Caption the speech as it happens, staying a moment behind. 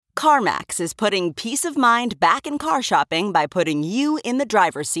CarMax is putting peace of mind back in car shopping by putting you in the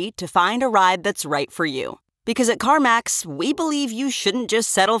driver's seat to find a ride that's right for you. Because at CarMax, we believe you shouldn't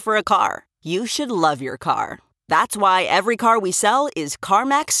just settle for a car. You should love your car. That's why every car we sell is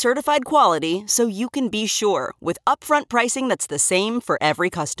CarMax certified quality, so you can be sure with upfront pricing that's the same for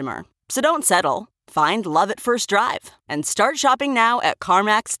every customer. So don't settle. Find love at first drive and start shopping now at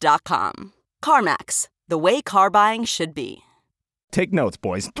CarMax.com. CarMax, the way car buying should be. Take notes,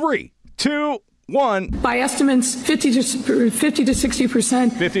 boys. 3, 2, 1. By estimates, 50 to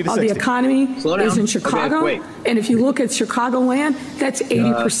 60% of the economy is in Chicago. Okay, and if you look at Chicagoland, that's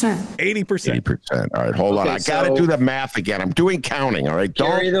 80%. 80%. 80%. All right, hold on. I got to do the math again. I'm doing counting, all right?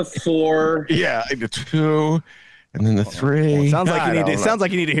 Carry the 4. Yeah, the 2, and then the 3. Well, sounds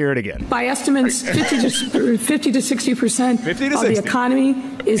like you need to hear it again. By estimates, 50 to 60% of the economy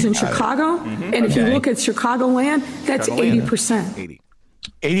is in Chicago. Mm-hmm. And if you look at Chicagoland, that's 80%.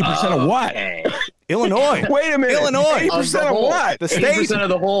 80% of what? Illinois. Wait a minute. Illinois. 80% of what? The state. 80% of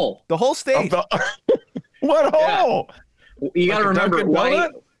the whole. The whole state. What whole? You got to remember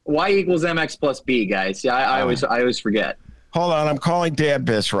y equals mx plus b, guys. Yeah, I always forget. Hold on, I'm calling Dan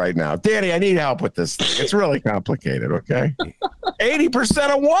Biss right now. Danny, I need help with this thing. It's really complicated, okay?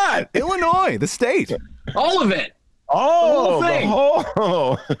 80% of what? Illinois, the state. All of it. Oh, the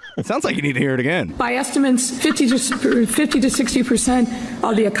whole. It sounds like you need to hear it again. By estimates, 50 to 60%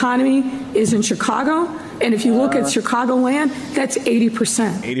 of the economy is in Chicago. And if you look at Chicagoland, that's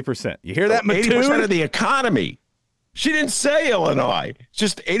 80%. 80%. You hear that, Mattoon? 80% of the economy. She didn't say Illinois.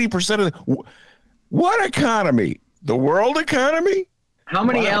 Just 80% of the... What economy? The world economy? How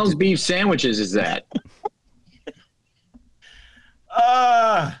many Al's beef sandwiches is that?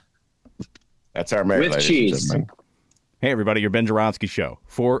 That's our mayor, with cheese. Hey, everybody, your Ben Joravsky Show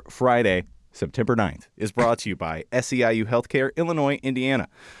for Friday, September 9th, is brought to you by SEIU Healthcare, Illinois, Indiana,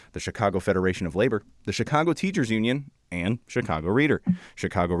 the Chicago Federation of Labor, the Chicago Teachers Union, and Chicago Reader.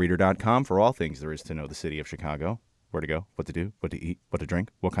 ChicagoReader.com for all things there is to know the city of Chicago, where to go, what to do, what to eat, what to drink,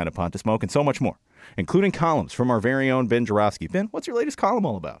 what kind of pot to smoke, and so much more, including columns from our very own Ben Joravsky. Ben, what's your latest column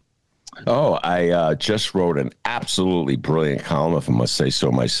all about? Oh, I just wrote an absolutely brilliant column, if I must say so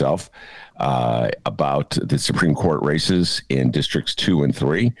myself, about the Supreme Court races in Districts 2 and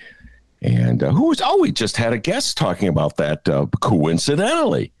 3. And we just had a guest talking about that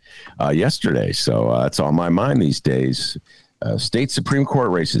coincidentally yesterday. So it's on my mind these days. State Supreme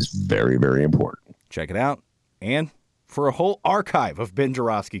Court races, very, very important. Check it out. And for a whole archive of Ben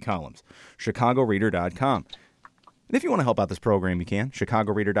Joravsky columns, ChicagoReader.com. And if you want to help out this program, you can.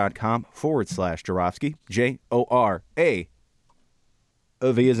 ChicagoReader.com/Joravsky. J-O-R-A.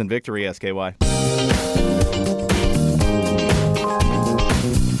 V as in victory, S-K-Y.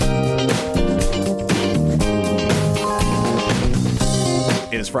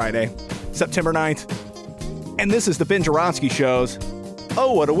 It is Friday, September 9th. And this is the Ben Joravsky Show's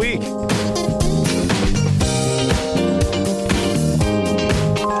Oh, What a Week.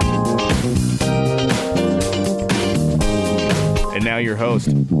 And now your host.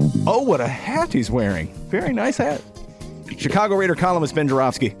 Oh, what a hat he's wearing. Very nice hat. Chicago Reader columnist Ben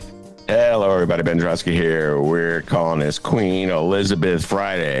Joravsky. Hello, everybody. Ben Joravsky here. We're calling this Queen Elizabeth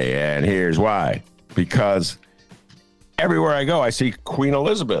Friday, and here's why. Because everywhere I go, I see Queen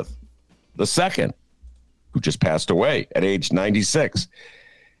Elizabeth II, who just passed away at age 96.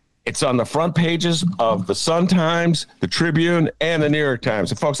 It's on the front pages of the Sun-Times, the Tribune, and the New York Times.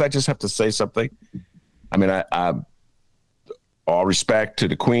 And folks, I just have to say something. I mean, I all respect to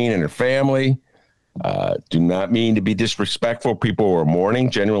the Queen and her family. Do not mean to be disrespectful. People who are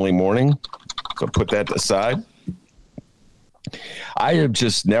mourning, genuinely mourning. So put that aside. I have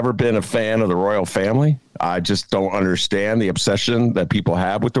just never been a fan of the royal family. I just don't understand the obsession that people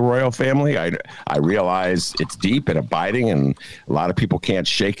have with the royal family. I realize it's deep and abiding, and a lot of people can't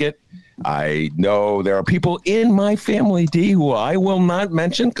shake it. I know there are people in my family, D, who I will not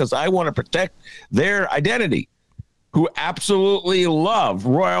mention because I want to protect their identity, who absolutely love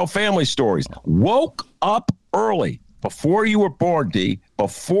royal family stories. Woke up early, before you were born, D,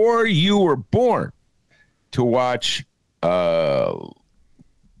 before you were born, to watch... I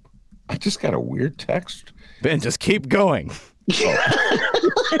just got a weird text. Ben, just keep going.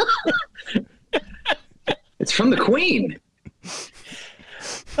 It's from the Queen.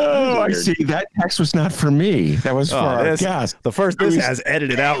 Oh, I see. That text was not for me. That was for our guest. The first, this has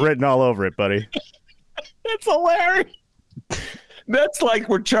edited out, written all over it, buddy. That's hilarious. That's like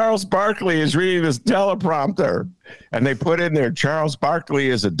where Charles Barkley is reading this teleprompter, and they put in there, Charles Barkley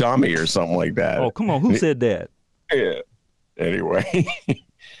is a dummy or something like that. Oh, come on. Who said that? Yeah.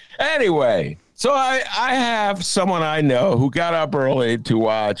 Anyway. So I have someone I know who got up early to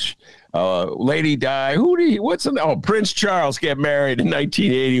watch lady die. Prince Charles get married in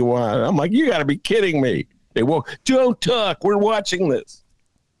 1981. I'm like, you got to be kidding me. They woke, don't talk. We're watching this.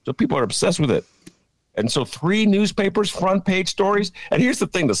 So people are obsessed with it. And so 3 newspapers, front page stories. And here's the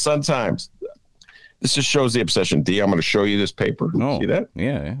thing, the Sun-Times. This just shows the obsession. D, I'm going to show you this paper. See that?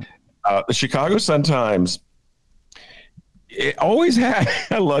 Yeah. The Chicago Sun-Times. It always had,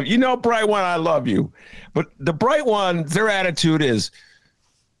 I love you. Bright One, I love you. But the Bright One, their attitude is,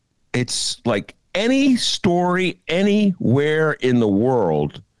 it's like any story anywhere in the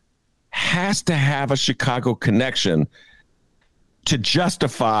world has to have a Chicago connection to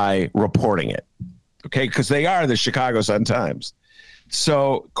justify reporting it. Okay, because they are the Chicago Sun-Times.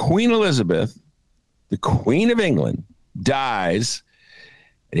 So Queen Elizabeth, the Queen of England, dies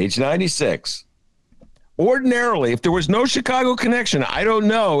at age 96. Ordinarily, if there was no Chicago connection, I don't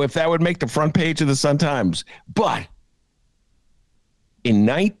know if that would make the front page of the Sun-Times. But in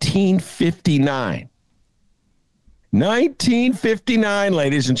 1959,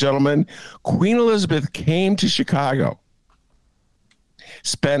 ladies and gentlemen, Queen Elizabeth came to Chicago,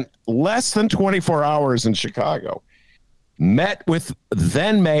 spent less than 24 hours in Chicago, met with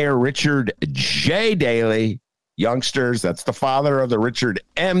then Mayor Richard J. Daley. Youngsters, that's the father of the Richard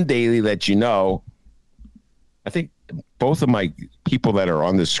M. Daley that you know. I think both of my people that are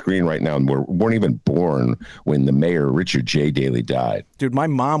on this screen right now weren't even born when the mayor, Richard J. Daley, died. Dude, my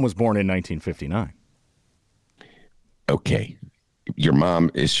mom was born in 1959. Okay. Is your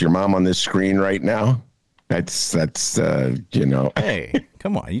mom on this screen right now? That's Hey,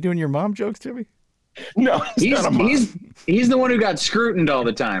 come on. Are you doing your mom jokes to me? No, he's the one who got scrutined all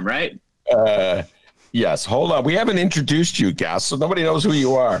the time, right? Yes. Hold on. We haven't introduced you, guys, so nobody knows who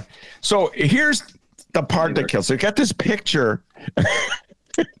you are. So here's the part that kills. They got this picture.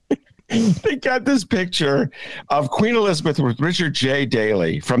 They got this picture of Queen Elizabeth with Richard J.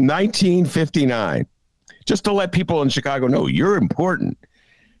 Daley from 1959. Just to let people in Chicago know you're important.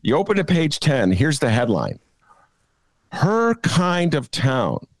 You open to page 10. Here's the headline. Her kind of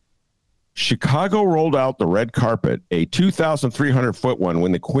town. Chicago rolled out the red carpet, a 2,300-foot one,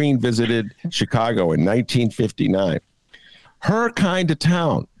 when the Queen visited Chicago in 1959. Her kind of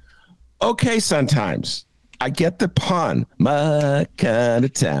town. Okay, Sun-Times, I get the pun. My kind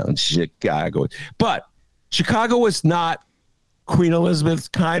of town, Chicago. But Chicago was not Queen Elizabeth's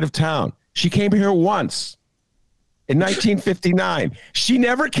kind of town. She came here once in 1959. She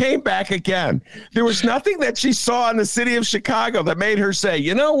never came back again. There was nothing that she saw in the city of Chicago that made her say,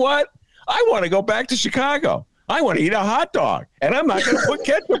 you know what? I want to go back to Chicago. I want to eat a hot dog, and I'm not going to put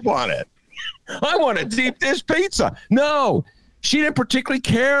ketchup on it. I want a deep dish pizza. No. She didn't particularly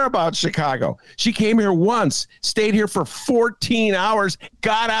care about Chicago. She came here once, stayed here for 14 hours,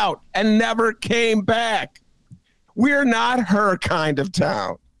 got out, and never came back. We're not her kind of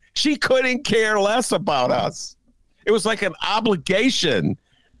town. She couldn't care less about us. It was like an obligation.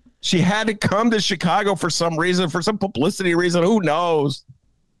 She had to come to Chicago for some reason, for some publicity reason, who knows?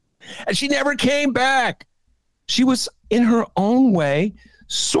 And she never came back. She was, in her own way,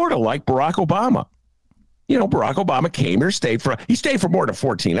 sort of like Barack Obama. Barack Obama came here, he stayed for more than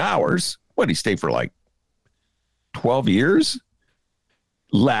 14 hours. He stayed for like 12 years?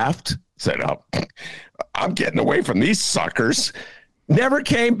 Left, said, oh, I'm getting away from these suckers. Never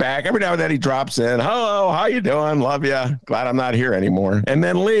came back. Every now and then he drops in. Hello, how you doing? Love you. Glad I'm not here anymore. And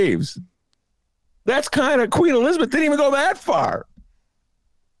then leaves. That's kind of, Queen Elizabeth didn't even go that far.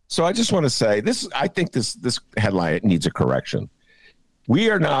 So I just want to say I think this headline needs a correction. We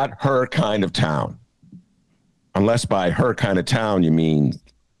are not her kind of town. Unless by her kind of town, you mean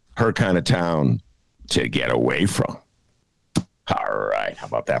her kind of town to get away from. All right. How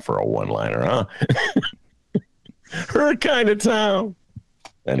about that for a one-liner, huh? Her kind of town.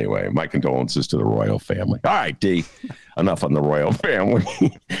 Anyway, my condolences to the royal family. All right, D, enough on the royal family.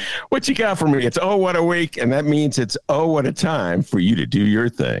 What you got for me? It's what a week, and that means it's what a time for you to do your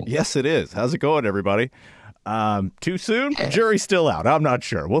thing. Yes, it is. How's it going, everybody? Too soon? Jury's still out. I'm not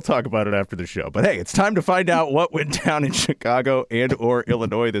sure. We'll talk about it after the show. But hey, it's time to find out what went down in Chicago and or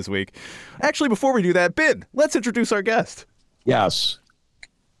Illinois this week. Actually, before we do that, Ben, let's introduce our guest. Yes.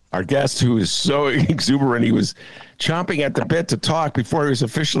 Our guest, who is so exuberant, he was chomping at the bit to talk before he was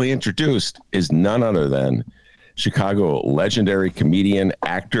officially introduced, is none other than Chicago legendary comedian,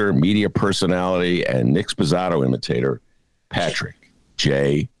 actor, media personality, and Nick Spazzato imitator, Patrick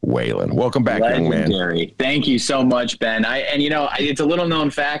J. Whalen. Welcome back, legendary. Young man. Thank you so much, Ben. It's a little known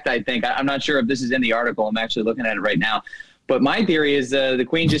fact, I think. I'm not sure if this is in the article. I'm actually looking at it right now. But my theory is the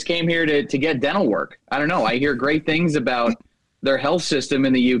Queen just came here to get dental work. I don't know. I hear great things about their health system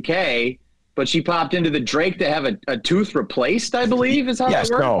in the UK, but she popped into the Drake to have a tooth replaced, I believe, is how that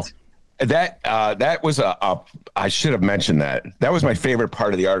worked. No. That was I should have mentioned that. That was my favorite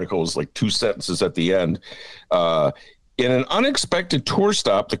part of the article, was like 2 sentences at the end. In an unexpected tour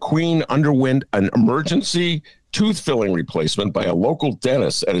stop, the Queen underwent an emergency tooth filling replacement by a local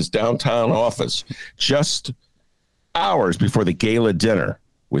dentist at his downtown office just hours before the gala dinner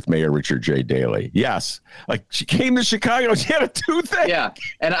with Mayor Richard J. Daley. Yes. Like, she came to Chicago. She had a toothache. Yeah.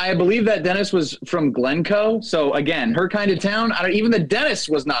 And I believe that dentist was from Glencoe. So, again, her kind of town. Even the dentist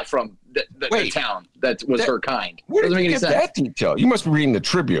was not from the town that was her kind. Where did you get that detail? You must be reading the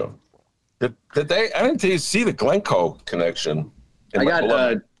Tribune. Did they? I didn't see the Glencoe connection. I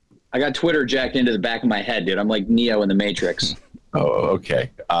got Twitter jacked into the back of my head, dude. I'm like Neo in the Matrix. Oh, okay.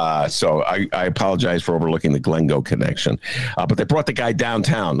 So I apologize for overlooking the Glencoe connection. But they brought the guy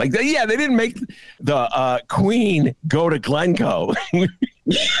downtown. Like, they didn't make the Queen go to Glencoe. She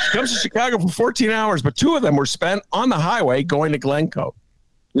comes to Chicago for 14 hours, but 2 of them were spent on the highway going to Glencoe.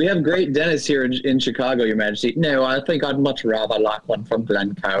 We have great dentists here in Chicago, Your Majesty. No, I think I'd much rather like one from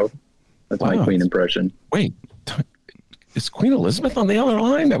Glencoe. That's my Queen impression. Wait, is Queen Elizabeth on the other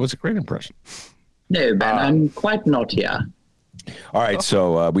line? That was a great impression. No, Ben, I'm quite not here. All right,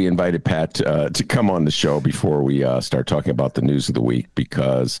 so we invited Pat to come on the show before we start talking about the news of the week,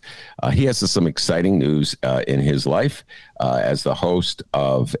 because he has some exciting news in his life as the host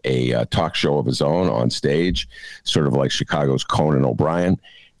of a talk show of his own on stage, sort of like Chicago's Conan O'Brien.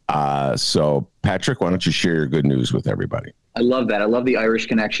 So, Patrick, why don't you share your good news with everybody? I love that. I love the Irish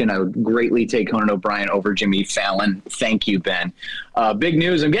connection. I would greatly take Conan O'Brien over Jimmy Fallon. Thank you, Ben. Big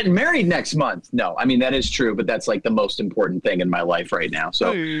news. I'm getting married next month. No, I mean, that is true, but that's like the most important thing in my life right now.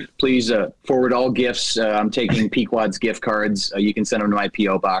 So please forward all gifts. I'm taking Pequod's gift cards. You can send them to my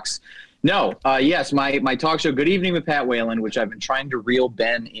P.O. box. No, yes, my talk show, Good Evening with Pat Whalen, which I've been trying to reel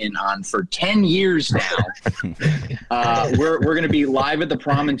Ben in on for 10 years now. We're going to be live at the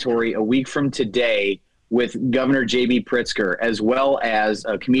Promontory a week from today with Governor J.B. Pritzker, as well as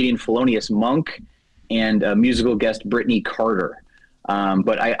comedian Felonious Monk and musical guest Brittany Carter.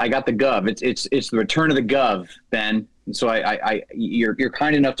 But I got the Gov. It's the return of the Gov, Ben. And so you're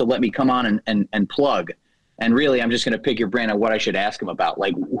kind enough to let me come on and plug. And really, I'm just going to pick your brain on what I should ask him about,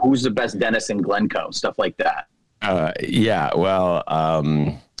 like who's the best dentist in Glencoe, stuff like that. Well,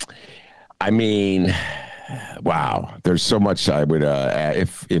 I mean, wow, there's so much I would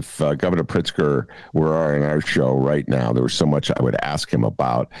if Governor Pritzker were on our show right now, there was so much I would ask him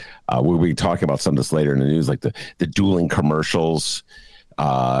about. We'll be talking about some of this later in the news, like the dueling commercials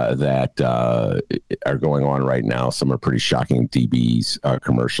that are going on right now. Some are pretty shocking. DB's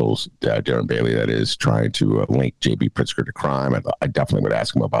commercials, Darren Bailey, that is, trying to link J.B. Pritzker to crime. I definitely would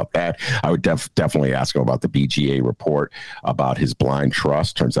ask him about that. I would definitely ask him about the BGA report about his blind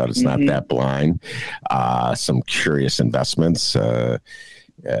trust. Turns out it's not that blind. Some curious investments. And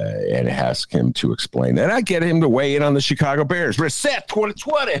ask him to explain that. I get him to weigh in on the Chicago Bears. Reset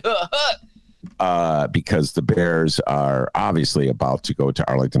 2020. Because the Bears are obviously about to go to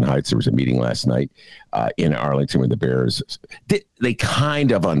Arlington Heights. There was a meeting last night in Arlington where the Bears, they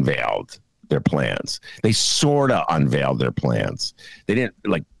kind of unveiled their plans. They sort of unveiled their plans. They didn't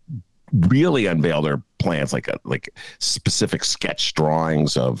really unveil their plans, like specific sketch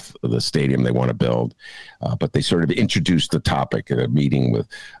drawings of the stadium they want to build. But they sort of introduced the topic at a meeting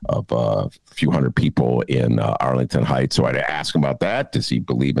of a few hundred people in Arlington Heights. So I'd ask him about that. Does he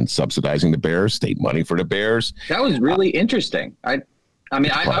believe in subsidizing the Bears, state money for the Bears? That was really interesting. I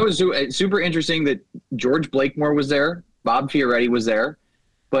was super interesting that George Blakemore was there. Bob Fioretti was there.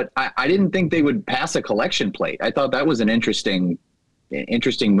 But I didn't think they would pass a collection plate. I thought that was an interesting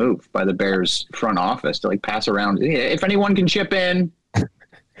move by the Bears front office to pass around. If anyone can chip in.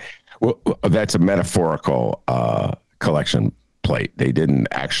 Well, that's a metaphorical collection plate. They didn't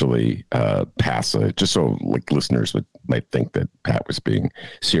actually pass it, just so listeners might think that Pat was being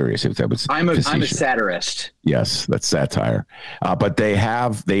serious. If that was, I'm a satirist. Yes, that's satire. But they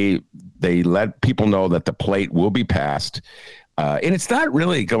let people know that the plate will be passed. And it's not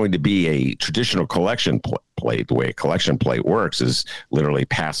really going to be a traditional collection plate. The way a collection plate works is literally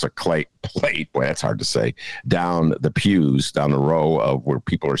pass a plate, boy, that's hard to say, down the pews, down the row of where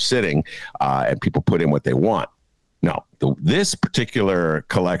people are sitting, and people put in what they want. No, this particular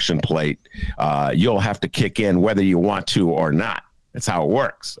collection plate, you'll have to kick in whether you want to or not. That's how it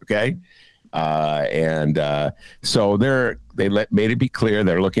works, okay? So made it be clear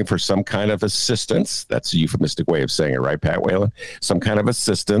they're looking for some kind of assistance. That's a euphemistic way of saying it, right, Pat Whalen? Some kind of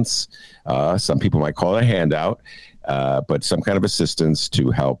assistance. Some people might call it a handout, but some kind of assistance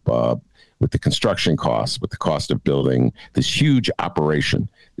to help with the construction costs, with the cost of building this huge operation,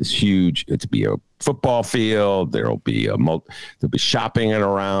 it'll be a football field. There'll be shopping and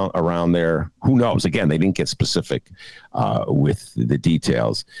around there. Who knows? Again, they didn't get specific with the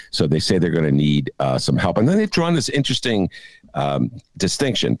details. So they say they're going to need some help. And then they've drawn this interesting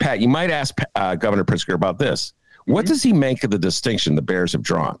distinction. Pat, you might ask Governor Pritzker about this. What does he make of the distinction the Bears have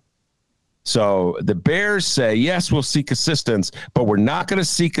drawn? So the Bears say, yes, we'll seek assistance, but we're not going to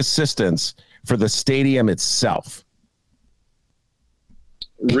seek assistance for the stadium itself.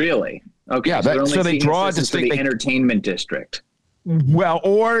 Really? Okay. Yeah, so they draw a distinct the entertainment district. Well,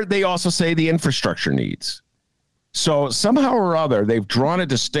 or they also say the infrastructure needs. So somehow or other, they've drawn a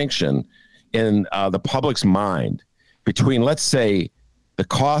distinction in the public's mind between, let's say, the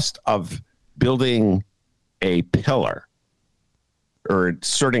cost of building a pillar or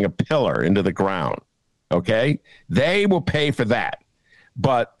inserting a pillar into the ground. Okay. They will pay for that.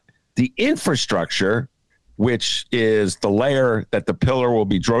 But the infrastructure, which is the layer that the pillar will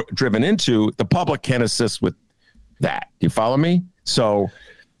be driven into, the public can assist with that. You follow me? So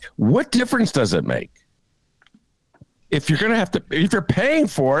what difference does it make? If you're going to have to, if you're paying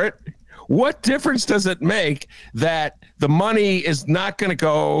for it, what difference does it make that the money is not going to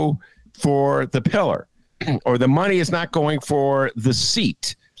go for the pillar or the money is not going for the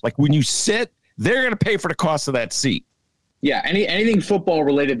seat? Like when you sit, they're going to pay for the cost of that seat. Yeah. Anything football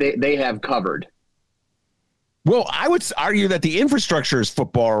related, they have covered. Well, I would argue that the infrastructure is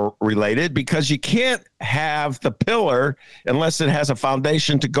football related because you can't have the pillar unless it has a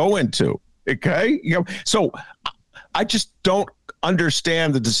foundation to go into. Okay. So I just don't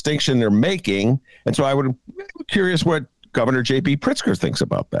understand the distinction they're making. And so I'm curious what Governor J.B. Pritzker thinks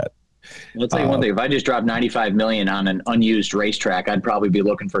about that. I'll tell you one thing. If I just dropped $95 million on an unused racetrack, I'd probably be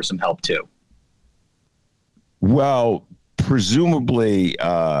looking for some help too. Well, presumably,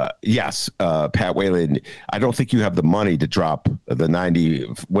 yes, Pat Whalen, I don't think you have the money to drop the 90.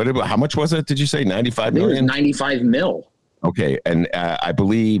 How much was it? Did you say 95 million? 95 mil. Okay. And I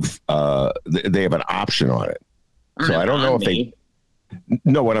believe they have an option on it. So I don't know if they.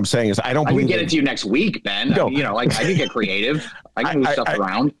 No, what I'm saying is I don't believe. I can get it to you next week, Ben. No. I can get creative. I can move stuff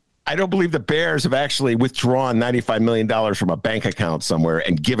around. I don't believe the Bears have actually withdrawn $95 million from a bank account somewhere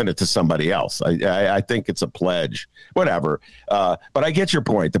and given it to somebody else. I think it's a pledge, whatever. But I get your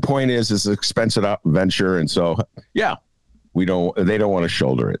point. The point is it's an expensive venture. And so, yeah, they don't want to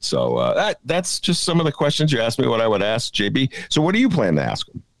shoulder it. So that's just some of the questions you asked me what I would ask JB. So what do you plan to ask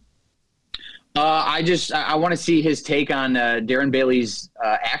him? I want to see his take on Darren Bailey's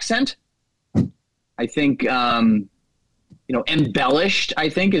accent. I think, embellished, I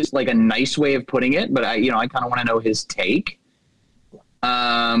think is like a nice way of putting it, but I kind of want to know his take.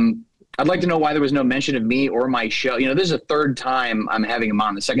 I'd like to know why there was no mention of me or my show. This is the third time I'm having him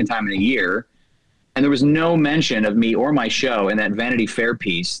on, the second time in a year. And there was no mention of me or my show in that Vanity Fair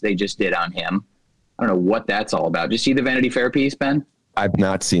piece they just did on him. I don't know what that's all about. Did you see the Vanity Fair piece, Ben? I've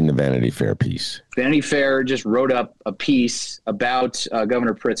not seen the Vanity Fair piece. Vanity Fair just wrote up a piece about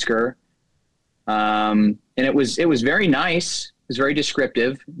Governor Pritzker. And it was very nice. It was very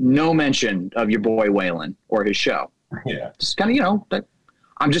descriptive. No mention of your boy Whalen or his show. Yeah. Just kind of,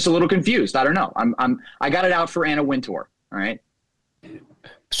 I'm just a little confused. I don't know. I got it out for Anna Wintour. All right.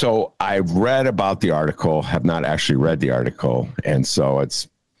 So I've read about the article, have not actually read the article. And so it's,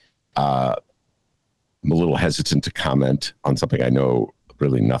 I'm a little hesitant to comment on something I know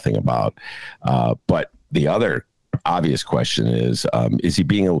really nothing about. But the other obvious question is he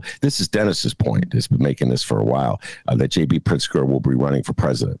being this is Dennis's point. He's been making this for a while, that J.B. Pritzker will be running for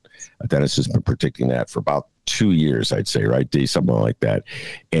president. Dennis has been predicting that for about 2 years, I'd say, right, D, something like that.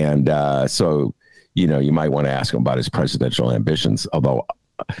 And so, you might want to ask him about his presidential ambitions, although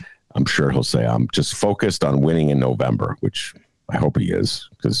I'm sure he'll say, I'm just focused on winning in November, which I hope he is.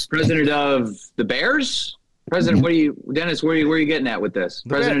 Because president of the Bears? President, Dennis, where are you getting at with this?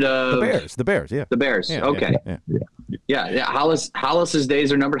 President of the Bears, yeah. The Bears. Yeah, okay. Yeah. Hollis's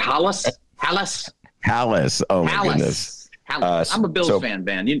days are numbered. Hallis. Oh my goodness. Hallis. I'm a Bills fan,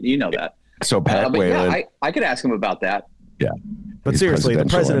 Ben. You know that. So Pat Whalen. Yeah, I could ask him about that. Yeah. But seriously, the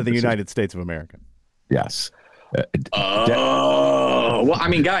president of the United States of America. Yes. Well, I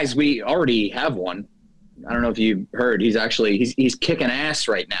mean, guys, we already have one. I don't know if you heard. He's kicking ass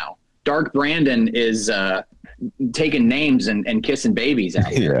right now. Dark Brandon is taking names and kissing babies out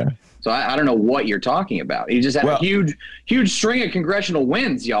here. Yeah. So I don't know what you're talking about. He just had a huge string of congressional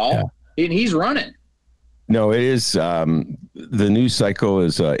wins, y'all. Yeah. And he's running. No, it is. The news cycle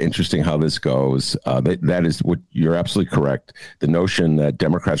is interesting how this goes. That is what you're absolutely correct. The notion that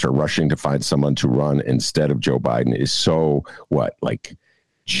Democrats are rushing to find someone to run instead of Joe Biden is so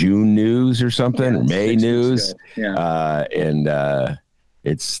June news or something, or May news. Yeah. And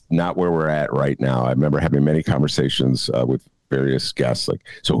it's not where we're at right now. I remember having many conversations with various guests, like,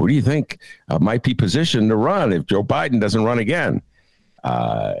 so who do you think might be positioned to run if Joe Biden doesn't run again?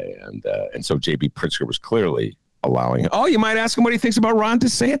 And so J.B. Pritzker was clearly allowing. Oh, you might ask him what he thinks about Ron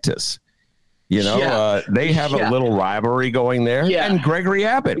DeSantis. They have a little rivalry going there. Yeah. And Gregory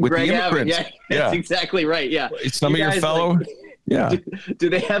Abbott with the immigrants. That's exactly right. Yeah. Some of your fellow. Do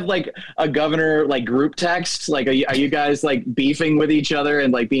they have like a governor like group text? Like, are you guys like beefing with each other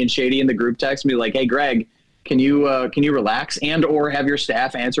and like being shady in the group text? And be like, hey, Greg, can you relax and or have your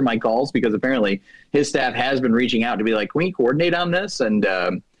staff answer my calls? Because apparently his staff has been reaching out to be like, can we coordinate on this? And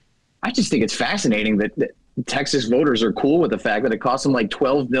I just think it's fascinating that Texas voters are cool with the fact that it costs them like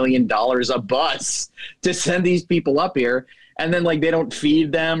 $12 million a bus to send these people up here. And then like they don't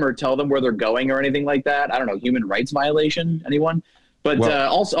feed them or tell them where they're going or anything like that. I don't know, human rights violation, anyone? But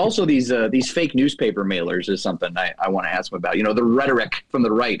also these fake newspaper mailers is something I want to ask them about. The rhetoric from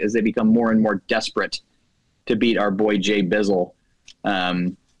the right as they become more and more desperate to beat our boy Jay Bizzle.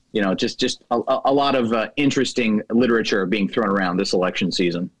 Just a lot of interesting literature being thrown around this election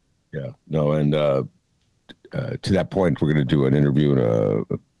season. Yeah, no, and to that point, we're going to do an interview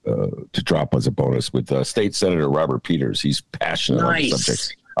to drop as a bonus with State Senator Robert Peters. He's passionate on the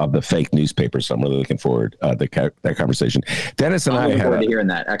subject of the fake newspapers. So I'm really looking forward to that conversation. Dennis and I had hearing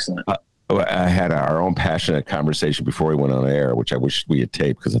that. Excellent. I had our own passionate conversation before we went on air, which I wish we had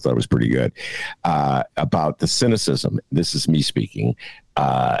taped because I thought it was pretty good, about the cynicism. This is me speaking,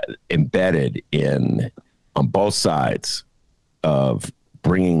 embedded on both sides of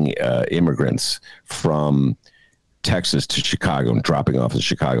bringing immigrants from Texas to Chicago and dropping off in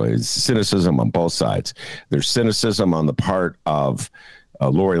Chicago. It's cynicism on both sides. There's cynicism on the part of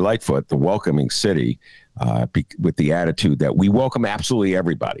Lori Lightfoot, the welcoming city, with the attitude that we welcome absolutely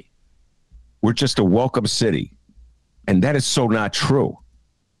everybody. We're just a welcome city. And that is so not true.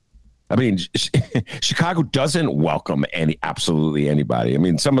 I mean, Chicago doesn't welcome absolutely anybody. I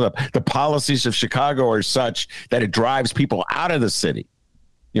mean, some of the policies of Chicago are such that it drives people out of the city.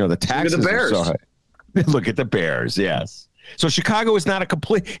 The taxes are so high. Look at the Bears, yes. So Chicago is not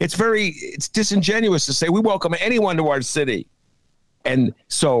it's disingenuous to say we welcome anyone to our city. And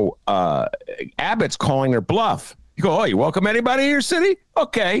so Abbott's calling her bluff. You go, oh, you welcome anybody in your city?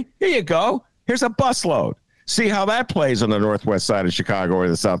 Okay, here you go. Here's a busload. See how that plays on the northwest side of Chicago or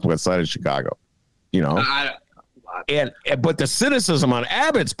the southwest side of Chicago. But the cynicism on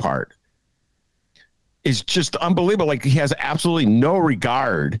Abbott's part is just unbelievable. Like, he has absolutely no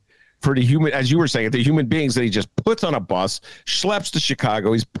regard for the human, as you were saying, the human beings that he just puts on a bus, schleps to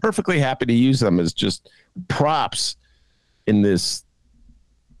Chicago. He's perfectly happy to use them as just props in this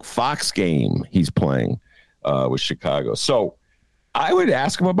Fox game he's playing with Chicago. So I would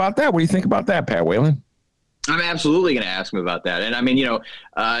ask him about that. What do you think about that, Pat Whalen? I'm absolutely going to ask him about that. And I mean,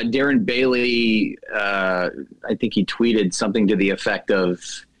 Darren Bailey, I think he tweeted something to the effect of,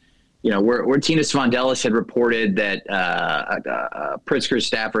 where Tina Svandelis had reported that Pritzker's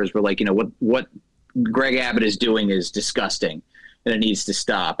staffers were like, what Greg Abbott is doing is disgusting and it needs to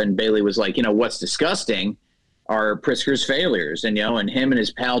stop. And Bailey was like, what's disgusting are Pritzker's failures. And, and him and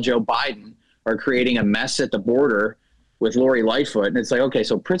his pal Joe Biden are creating a mess at the border with Lori Lightfoot. And it's like, okay,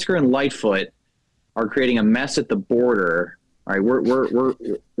 so Pritzker and Lightfoot are creating a mess at the border. All right,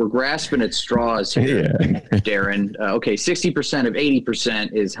 we're grasping at straws here, Darren. Okay, 60% of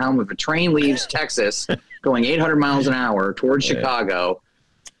 80% is how if a train leaves Texas going 800 miles an hour towards Chicago.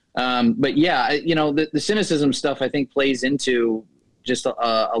 But yeah, the cynicism stuff I think plays into just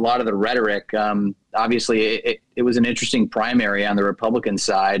a lot of the rhetoric. Obviously, it was an interesting primary on the Republican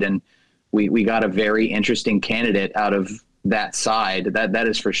side, and we got a very interesting candidate out of that side. That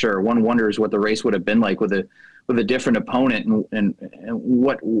is for sure. One wonders what the race would have been like with a different opponent and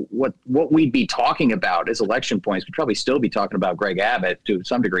what we'd be talking about as election points. We'd probably still be talking about Greg Abbott to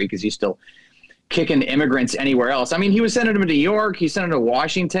some degree because he's still kicking immigrants anywhere else. I mean, he was sending them to New York. He sent them to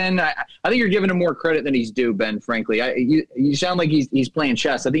Washington. I think you're giving him more credit than he's due, Ben, frankly. You sound like he's playing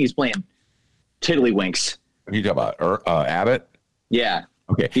chess. I think he's playing tiddlywinks. Are you talking about Abbott? Yeah.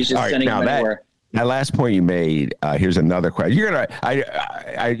 Okay. He's just sending them anywhere. That last point you made, here's another question. You're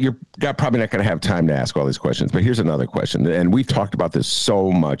probably not going to have time to ask all these questions, but here's another question. And we've talked about this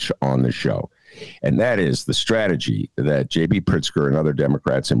so much on the show, and that is the strategy that J.B. Pritzker and other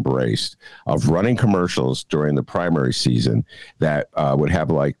Democrats embraced of running commercials during the primary season that would have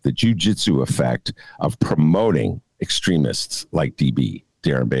like the jujitsu effect of promoting extremists like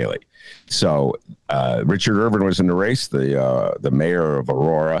Darren Bailey. So Richard Irvin was in the race, the mayor of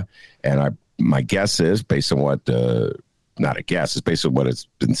Aurora, and my guess is, based on what not a guess. It's basically what has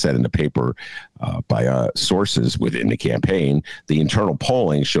been said in the paper by sources within the campaign. The internal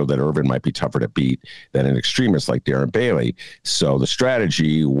polling showed that Irvin might be tougher to beat than an extremist like Darren Bailey. So the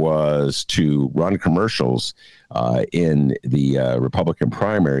strategy was to run commercials in the Republican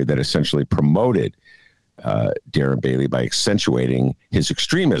primary that essentially promoted Darren Bailey by accentuating his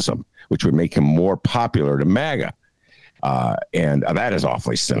extremism, which would make him more popular to MAGA. And that is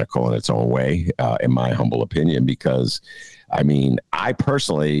awfully cynical in its own way, in my humble opinion, because, I mean, I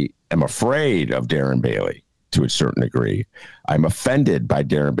personally am afraid of Darren Bailey to a certain degree. I'm offended by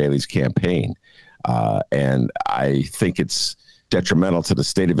Darren Bailey's campaign. And I think it's detrimental to the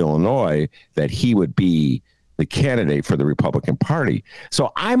state of Illinois that he would be the candidate for the Republican Party.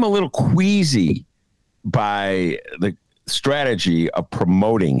 So I'm a little queasy by the strategy of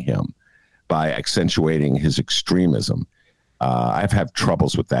promoting him by accentuating his extremism. I've had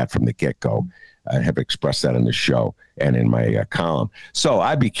troubles with that from the get-go. I have expressed that in the show and in my column. So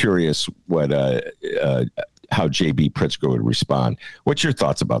I'd be curious what how J.B. Pritzker would respond. What's your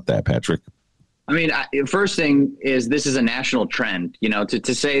thoughts about that, Patrick? I mean, first thing is this is a national trend, you know,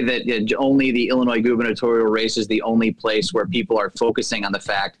 to say that only the Illinois gubernatorial race is the only place where people are focusing on the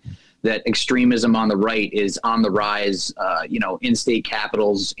fact that extremism on the right is on the rise, you know, in state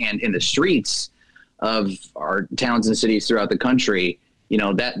capitals and in the streets of our towns and cities throughout the country. You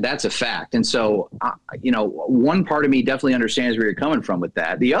know, that's a fact. And so, you know, one part of me definitely understands where you're coming from with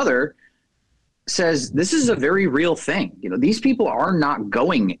that. The other says this is a very real thing. You know, these people are not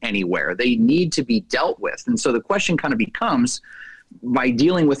going anywhere. They need to be dealt with. And so the question kind of becomes, by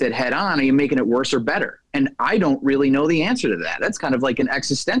dealing with it head on, are you making it worse or better? And I don't really know the answer to that. That's kind of like an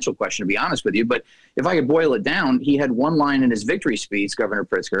existential question, to be honest with you. But if I could boil it down, he had one line in his victory speech, Governor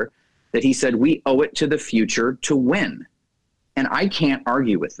Pritzker, that he said, we owe it to the future to win. And I can't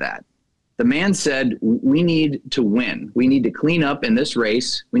argue with that. The man said, we need to win. We need to clean up in this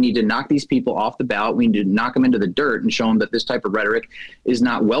race. We need to knock these people off the ballot. We need to knock them into the dirt and show them that this type of rhetoric is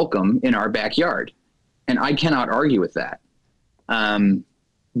not welcome in our backyard. And I cannot argue with that.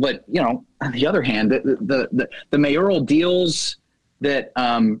 But, you know, on the other hand, the mayoral deals that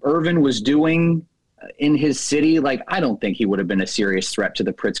Irvin was doing in his city, like, I don't think he would have been a serious threat to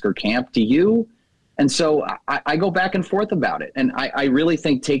the Pritzker camp. Do you? And so I go back and forth about it. And I really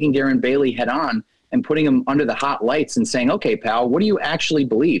think taking Darren Bailey head on and putting him under the hot lights and saying, okay, pal, what do you actually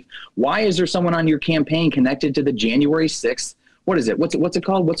believe? Why is there someone on your campaign connected to the January 6th? What is it? What's it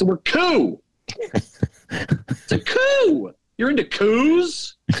called? What's the word? Coup. It's a coup. You're into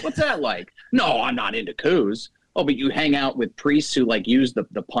coups? What's that like? No, I'm not into coups. Oh, but you hang out with priests who like use the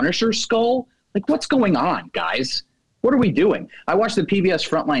Punisher skull? Like, what's going on, guys? What are we doing? I watched the PBS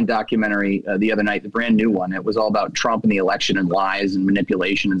Frontline documentary the other night, the brand new one. It was all about Trump and the election and lies and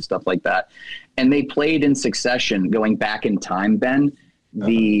manipulation and stuff like that. And they played in succession, going back in time, Ben,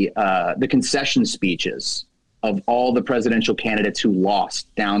 the concession speeches of all the presidential candidates who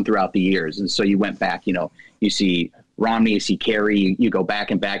lost down throughout the years. And so you went back, you know, you see Romney, you see Kerry, you go back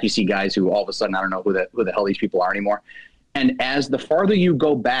and back, you see guys who all of a sudden, I don't know who the hell these people are anymore. And as the farther you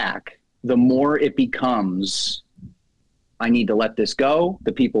go back, the more it becomes, I need to let this go.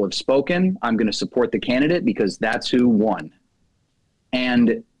 The people have spoken. I'm going to support the candidate because that's who won.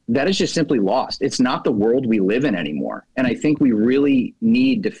 And that is just simply lost. It's not the world we live in anymore. And I think we really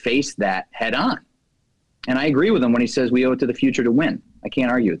need to face that head on. And I agree with him when he says we owe it to the future to win. I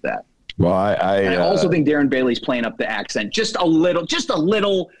can't argue with that. Well, I also think Darren Bailey's playing up the accent just a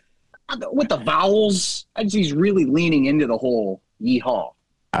little with the vowels. He's really leaning into the whole yeehaw.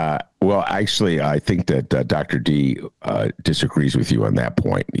 Well, actually, I think that Dr. D disagrees with you on that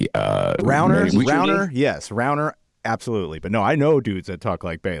point. Rauner, yes, Rauner, absolutely. But no, I know dudes that talk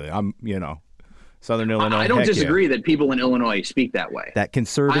like Bailey. I'm, you know, Southern Illinois. I don't disagree that people in Illinois speak that way. That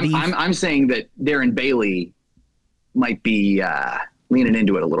conservative. I'm saying that Darren Bailey might be leaning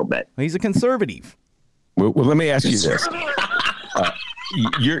into it a little bit. He's a conservative. Well, let me ask you this.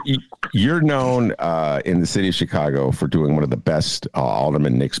 You're known in the city of Chicago for doing one of the best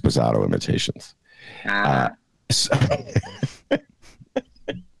Alderman Nick Sposato imitations. That's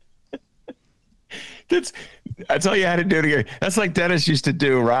all you had to do to get. That's like Dennis used to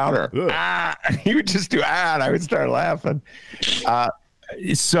do Router. He would just do and I would start laughing.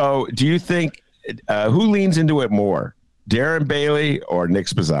 So, do you think who leans into it more, Darren Bailey or Nick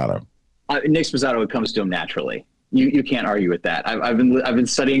Sposato? Nick Sposato, it comes to him naturally. You can't argue with that. I've been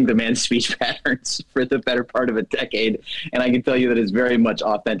studying the man's speech patterns for the better part of a decade, and I can tell you that it's very much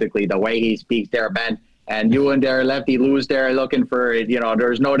authentically the way he speaks there, Ben. And you and there lefty lose there looking for it. You know,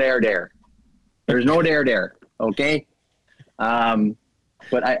 there's no there. There's no there. Okay.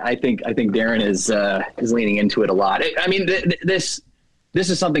 But I think Darren is leaning into it a lot. I mean, this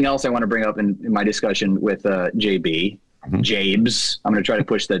is something else I want to bring up in my discussion with JB. Jabes. I'm going to try to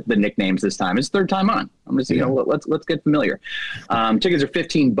push the nicknames this time. It's third time on. I'm going to say, let's get familiar. Tickets are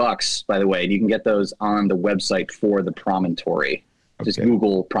 $15, by the way, and you can get those on the website for the Promontory. Just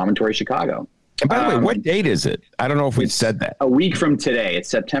Google Promontory Chicago. And by the way, what date is it? I don't know if we've said that. A week from today. It's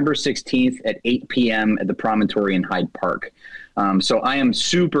September 16th at 8 p.m. at the Promontory in Hyde Park. So I am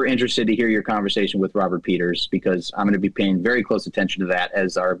super interested to hear your conversation with Robert Peters, because I'm going to be paying very close attention to that,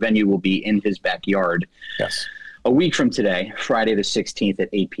 as our venue will be in his backyard. Yes. A week from today, Friday the 16th at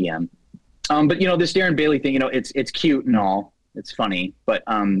 8 p.m. But, this Darren Bailey thing, it's cute and all. It's funny. But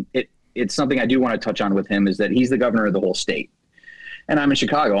it's something I do want to touch on with him, is that he's the governor of the whole state. And I'm in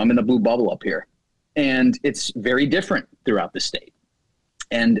Chicago. I'm in the blue bubble up here. And it's very different throughout the state.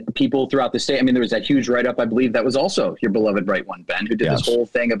 And people throughout the state, I mean, there was that huge write-up, I believe, that was also your beloved Right One, Ben, who did this whole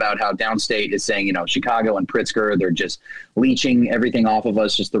thing about how downstate is saying, Chicago and Pritzker, they're just leeching everything off of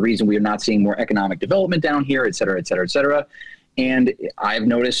us. Just the reason we are not seeing more economic development down here, et cetera, et cetera, et cetera. And I've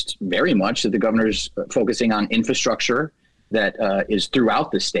noticed very much that the governor's focusing on infrastructure that is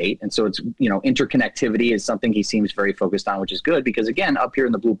throughout the state. And so it's, interconnectivity is something he seems very focused on, which is good, because again, up here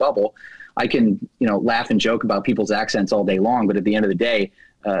in the blue bubble, I can, laugh and joke about people's accents all day long, but at the end of the day,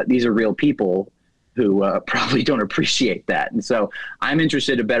 these are real people who probably don't appreciate that. And so I'm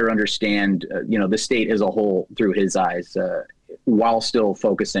interested to better understand, the state as a whole through his eyes, while still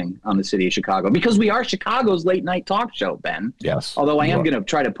focusing on the city of Chicago, because we are Chicago's late night talk show, Ben. Yes. Although I am going to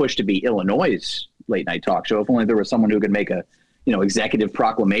try to push to be Illinois' late night talk show. If only there was someone who could make a, executive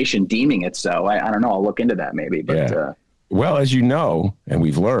proclamation deeming it so. I don't know. I'll look into that maybe. But well, as you know, and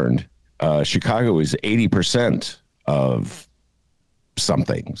we've learned, Chicago is 80% of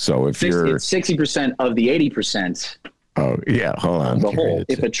something. So if it's 60% of the 80%. Oh yeah, hold on. The whole.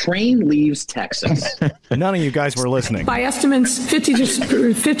 If a train leaves Texas, none of you guys were listening. By estimates, 50 to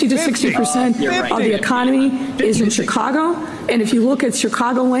 60% of the economy is in Chicago, and if you look at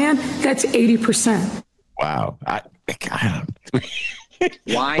Chicagoland, that's 80%. Wow.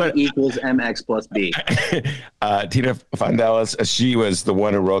 Y equals MX plus B. Tina Fondelis, she was the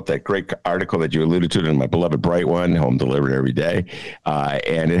one who wrote that great article that you alluded to in My Beloved Bright One, home delivered every day.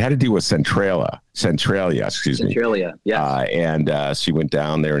 And it had to do with Centralia, yes. And she went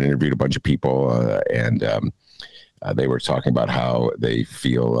down there and interviewed a bunch of people, and they were talking about how they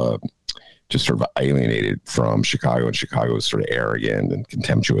feel just sort of alienated from Chicago, and Chicago is sort of arrogant and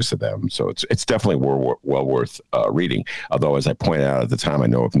contemptuous of them. So it's definitely well worth reading. Although, as I pointed out at the time, I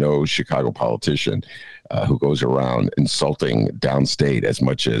know of no Chicago politician who goes around insulting downstate as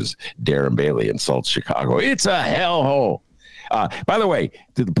much as Darren Bailey insults Chicago. It's a hellhole. By the way,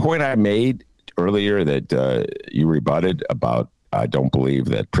 to the point I made earlier that you rebutted about, I don't believe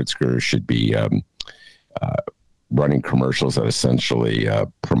that Pritzker should be running commercials that essentially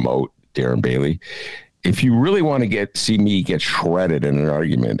promote Darren Bailey. If you really want to see me get shredded in an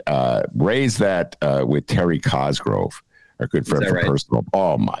argument, raise that with Terry Cosgrove, our good friend from Personal.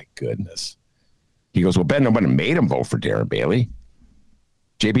 Oh my goodness. He goes, well, Ben, nobody made him vote for Darren Bailey.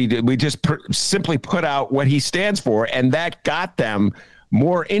 JB, we just simply put out what he stands for, and that got them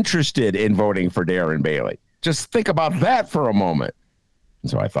more interested in voting for Darren Bailey. Just think about that for a moment.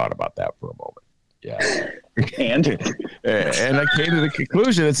 And so I thought about that for a moment. Yeah. And I came to the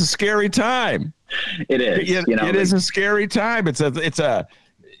conclusion it's a scary time. It is. It is a scary time. It's a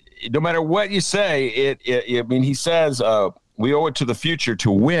no matter what you say, I mean, he says we owe it to the future to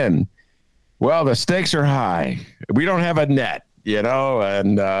win. Well, the stakes are high. We don't have a net, and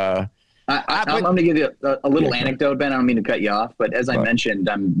I'm going to give you a little anecdote, Ben. I don't mean to cut you off, but as I mentioned,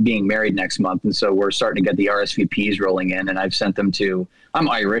 I'm being married next month, and so we're starting to get the RSVPs rolling in, and I've sent them to. I'm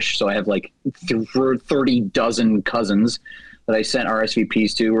Irish, so I have like 30 dozen cousins that I sent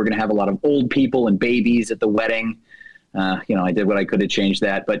RSVPs to. We're going to have a lot of old people and babies at the wedding. I did what I could to change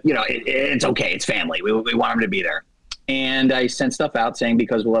that, but it's okay. It's family. We want them to be there. And I sent stuff out saying,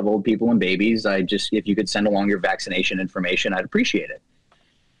 because we'll have old people and babies, if you could send along your vaccination information, I'd appreciate it.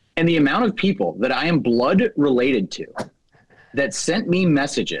 And the amount of people that I am blood related to that sent me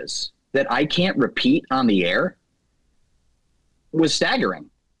messages that I can't repeat on the air was staggering.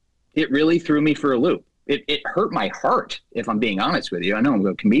 It really threw me for a loop. It hurt my heart, if I'm being honest with you. I know I'm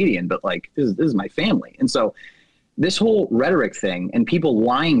a comedian, but this is my family. And so this whole rhetoric thing and people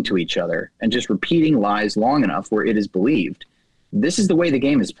lying to each other and just repeating lies long enough where it is believed, this is the way the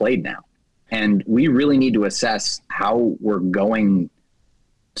game is played now. And we really need to assess how we're going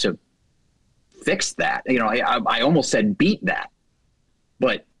to fix that. I almost said beat that,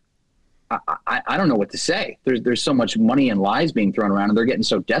 but I don't know what to say. There's so much money and lies being thrown around, and they're getting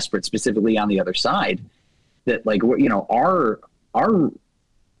so desperate, specifically on the other side, that like, we got to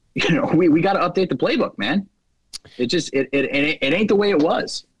update the playbook, man. It just, it ain't the way it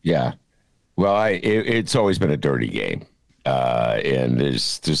was. Yeah. Well, it's always been a dirty game. And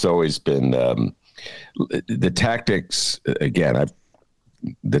there's always been the tactics, again,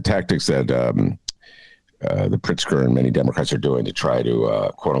 the tactics that the Pritzker and many Democrats are doing to try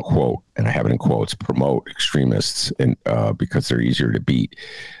to, quote unquote, and I have it in quotes, promote extremists and because they're easier to beat,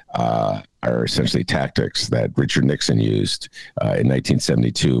 are essentially tactics that Richard Nixon used in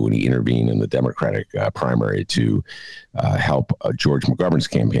 1972 when he intervened in the Democratic primary to help George McGovern's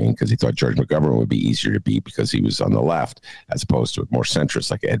campaign, because he thought George McGovern would be easier to beat because he was on the left as opposed to more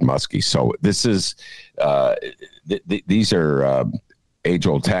centrist like Ed Muskie. So this is these are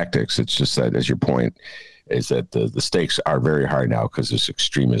age-old tactics. It's just that, as your point, is that the stakes are very high now because there's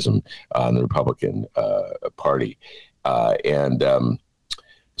extremism on the Republican Party.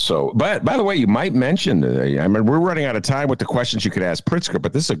 So, but by the way, you might mention, I mean, we're running out of time with the questions you could ask Pritzker,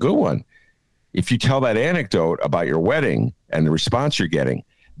 but this is a good one. If you tell that anecdote about your wedding and the response you're getting,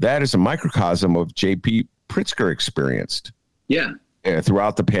 that is a microcosm of J.P. Pritzker experienced. Yeah.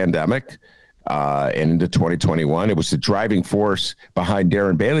 Throughout the pandemic and into 2021, it was the driving force behind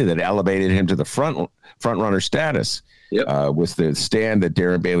Darren Bailey that elevated him to the front runner status. Yep. With the stand that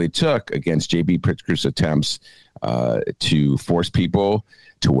Darren Bailey took against J.B. Pritzker's attempts to force people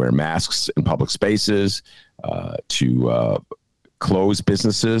to wear masks in public spaces, to close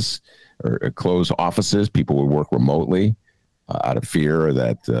businesses or close offices. People would work remotely out of fear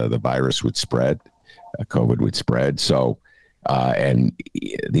that the virus would spread, COVID would spread. So, and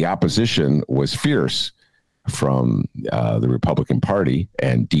the opposition was fierce from the Republican Party,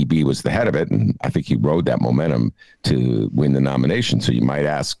 and DB was the head of it, and I think he rode that momentum to win the nomination. So you might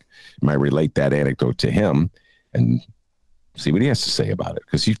relate that anecdote to him and see what he has to say about it,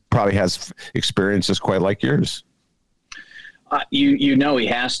 because he probably has experiences quite like yours. He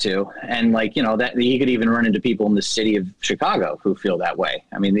has to, and that he could even run into people in the city of Chicago who feel that way.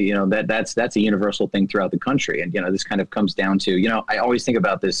 I mean, that's a universal thing throughout the country, and this kind of comes down to I always think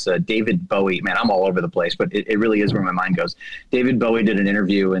about this David Bowie. Man, I'm all over the place, but it really is where my mind goes. David Bowie did an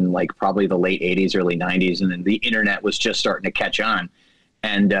interview in probably the late '80s, early '90s, and then the internet was just starting to catch on.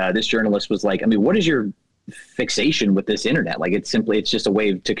 And this journalist was like, I mean, what is your fixation with this internet? It's just a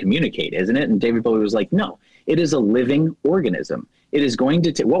way to communicate, isn't it? And David Bowie was like, no. It is a living organism. It is going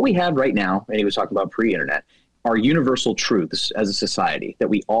to what we have right now, and he was talking about pre-internet, are universal truths as a society that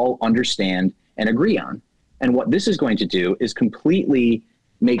we all understand and agree on. And what this is going to do is completely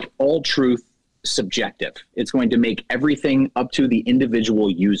make all truth subjective. It's going to make everything up to the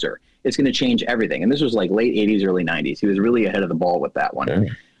individual user. It's going to change everything. And this was late 80s, early 90s. He was really ahead of the ball with that one.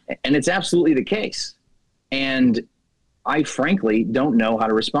 Yeah. And it's absolutely the case. And I frankly don't know how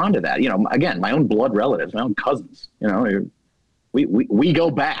to respond to that. Again, my own blood relatives, my own cousins, we go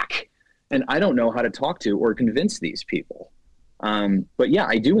back, and I don't know how to talk to or convince these people. But yeah,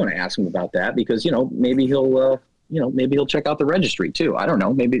 I do want to ask him about that because, maybe he'll check out the registry too. I don't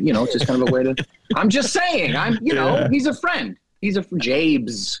know. Maybe, it's just kind of a way to, I'm just saying, he's a friend. He's a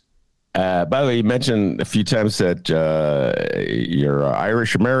Jabes. By the way, you mentioned a few times that you're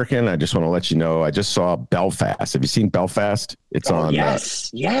Irish American. I just want to let you know, I just saw Belfast. Have you seen Belfast? It's on.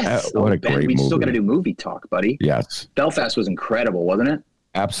 Yes. What a great movie. We still got to do movie talk, buddy. Yes. Belfast was incredible, wasn't it?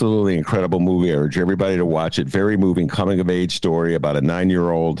 Absolutely incredible movie. I urge everybody to watch it. Very moving coming-of-age story about a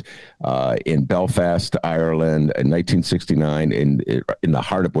 9-year-old in Belfast, Ireland, in 1969, in the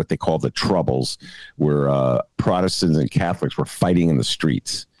heart of what they call the Troubles, where Protestants and Catholics were fighting in the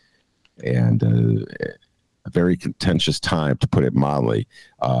streets. And a very contentious time, to put it mildly,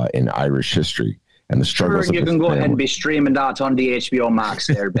 in Irish history and the struggles. Sure, you can go ahead and be streaming that on the HBO Max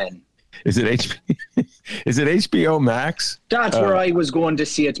there, Ben. Is it HBO Max? That's where I was going to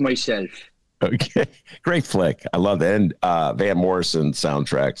see it myself. Okay, great flick. I love it. And Van Morrison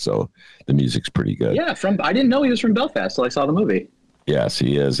soundtrack, so the music's pretty good. Yeah, I didn't know he was from Belfast till I saw the movie. Yes,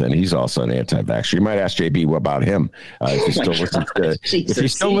 he is, and he's also an anti-vaxxer. You might ask JB about him if he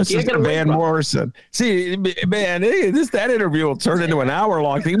still listens to Van Morrison. See, man, that interview will turn into an hour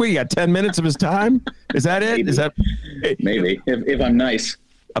long. Think we got 10 minutes of his time? Is that it? Maybe if I'm nice?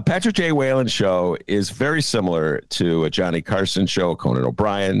 A Patrick J. Whalen show is very similar to a Johnny Carson show, Conan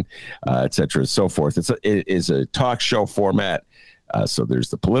O'Brien, et cetera, and so forth. It is a talk show format. So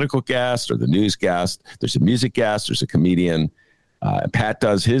there's the political guest or the news guest. There's a music guest. There's a comedian. Pat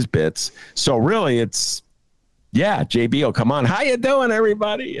does his bits. So really it's, JB will come on. How you doing,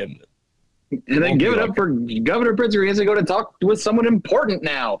 everybody? And And then give it up for Governor Pritzker. He has to go to talk with someone important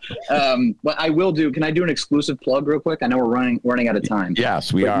now. But I will do. Can I do an exclusive plug real quick? I know we're running out of time.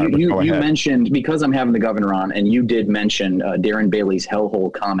 Yes, we are. You mentioned, because I'm having the governor on, and you did mention Darren Bailey's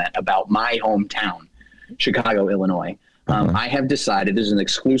hellhole comment about my hometown, Chicago, Illinois. I have decided, this is an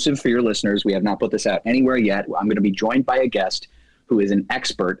exclusive for your listeners. We have not put this out anywhere yet. I'm going to be joined by a guest who is an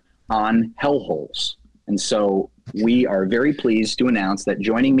expert on hellholes. And so we are very pleased to announce that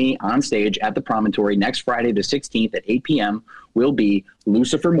joining me on stage at the Promontory next Friday, the 16th at 8 p.m. will be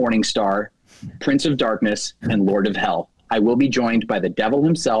Lucifer Morningstar, Prince of Darkness, and Lord of Hell. I will be joined by the devil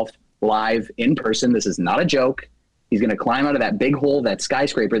himself live in person. This is not a joke. He's going to climb out of that big hole, that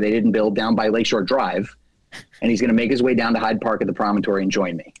skyscraper they didn't build down by Lakeshore Drive, and he's going to make his way down to Hyde Park at the Promontory and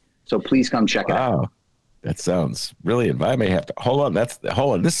join me. So please come check it out. That sounds brilliant. I may have to hold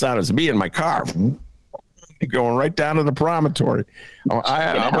on. This sounds me in my car. Going right down to the Promontory.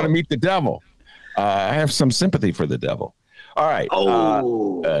 I'm going to meet the devil. I have some sympathy for the devil. All right.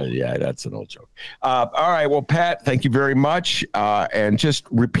 Yeah, that's an old joke. All right. Well, Pat, thank you very much. And just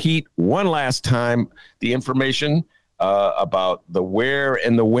repeat one last time the information about the where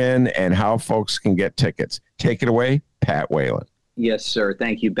and the when and how folks can get tickets. Take it away, Pat Whalen. Yes, sir.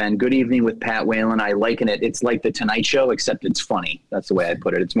 Thank you, Ben. Good evening with Pat Whalen. I liken it. It's like the Tonight Show, except it's funny. That's the way I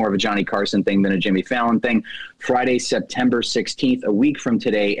put it. It's more of a Johnny Carson thing than a Jimmy Fallon thing. Friday, September 16th, a week from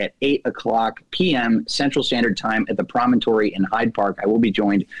today at 8 o'clock p.m. Central Standard Time at the Promontory in Hyde Park. I will be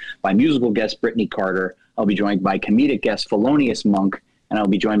joined by musical guest Brittany Carter. I'll be joined by comedic guest Felonious Monk, and I'll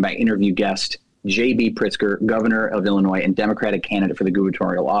be joined by interview guest J.B. Pritzker, governor of Illinois and Democratic candidate for the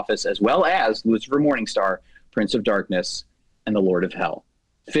gubernatorial office, as well as Lucifer Morningstar, Prince of Darkness, and the Lord of Hell.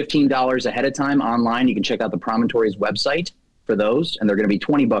 $15 ahead of time online. You can check out the Promontory's website for those, and they're going to be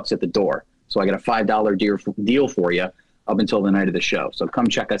 $20 at the door. So I got a $5 deal for you up until the night of the show. So come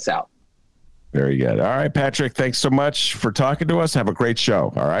check us out. Very good. All right, Patrick, thanks so much for talking to us. Have a great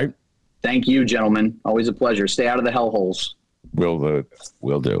show. All right. Thank you, gentlemen. Always a pleasure. Stay out of the hellholes. Will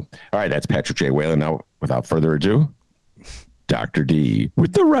do. All right, that's Patrick J. Whalen. Now, without further ado, Dr. D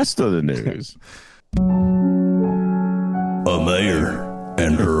with the rest of the news. A mayor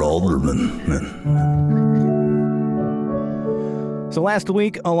and her alderman. So last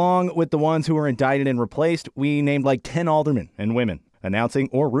week, along with the ones who were indicted and replaced, we named like 10 aldermen and women announcing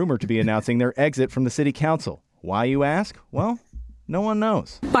or rumored to be announcing their exit from the city council. Why, you ask? Well, no one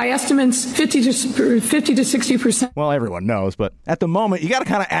knows. By estimates, 50 to 60%. Well, everyone knows, but at the moment, you got to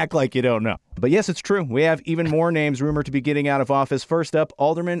kind of act like you don't know. But yes, it's true. We have even more names rumored to be getting out of office. First up,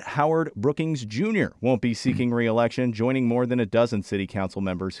 Alderman Howard Brookings Jr. won't be seeking re-election, joining more than a dozen city council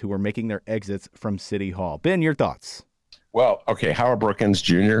members who are making their exits from City Hall. Ben, your thoughts? Well, okay, Howard Brookings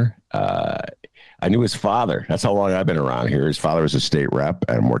Jr., I knew his father. That's how long I've been around here. His father was a state rep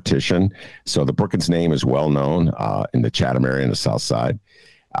and a mortician. So the Brookings name is well known in the Chatham area in the South Side.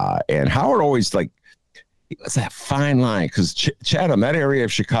 And Howard always it's that fine line because Chatham, that area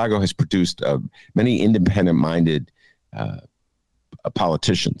of Chicago, has produced many independent-minded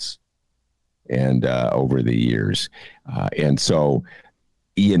politicians and over the years. And so,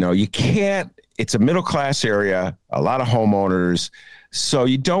 you can't, it's a middle-class area, a lot of homeowners, so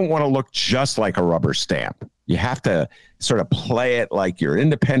you don't want to look just like a rubber stamp. You have to sort of play it like you're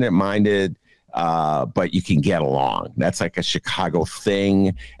independent-minded, but you can get along. That's like a Chicago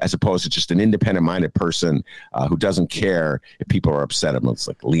thing, as opposed to just an independent-minded person who doesn't care if people are upset at him. It's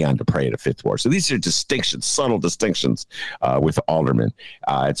like Leon Dupre at a Fifth Ward. So these are distinctions, subtle distinctions with aldermen.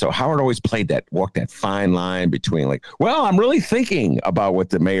 And so Howard always walked that fine line between I'm really thinking about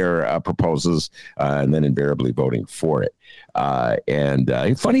what the mayor proposes and then invariably voting for it.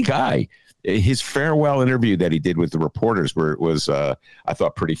 And funny guy. His farewell interview that he did with the reporters was I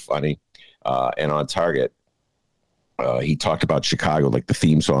thought, pretty funny. And on target, he talked about Chicago, like the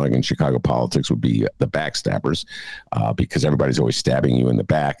theme song in Chicago politics would be the Backstabbers, because everybody's always stabbing you in the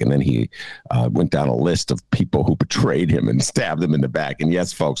back. And then he went down a list of people who betrayed him and stabbed them in the back. And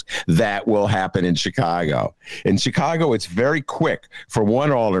yes, folks, that will happen in Chicago. In Chicago, it's very quick for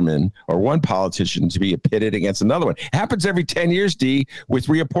one alderman or one politician to be pitted against another one. It happens every 10 years, D, with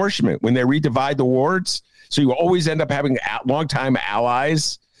reapportionment, when they redivide the wards. So you always end up having longtime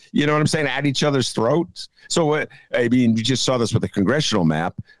allies, you know what I'm saying, at each other's throats. So, you just saw this with the congressional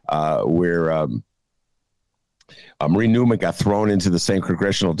map where Marie Newman got thrown into the same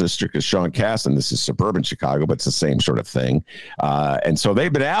congressional district as Sean Casten. This is suburban Chicago, but it's the same sort of thing. And so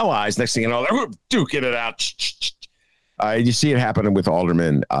they've been allies. Next thing you know, they're duking it out. You see it happening with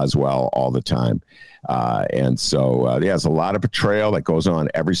aldermen as well all the time. And so there's a lot of betrayal that goes on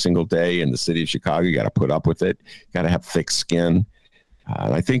every single day in the city of Chicago. You got to put up with it. You got to have thick skin.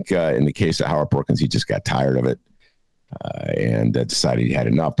 And I think in the case of Howard Brookins, he just got tired of it and decided he had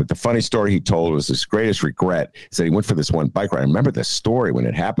enough. But the funny story he told was his greatest regret is that he went for this one bike ride. I remember this story when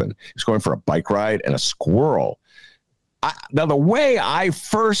it happened. He was going for a bike ride and a squirrel. Now, the way I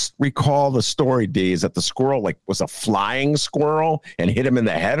first recall the story, D, is that the squirrel was a flying squirrel and hit him in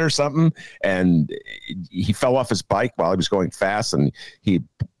the head or something. And he fell off his bike while he was going fast. And he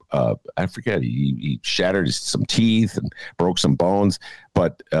shattered some teeth and broke some bones.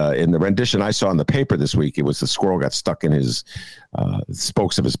 But in the rendition I saw in the paper this week, it was the squirrel got stuck in his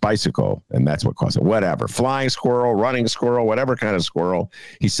spokes of his bicycle. And that's what caused it. Whatever. Flying squirrel, running squirrel, whatever kind of squirrel.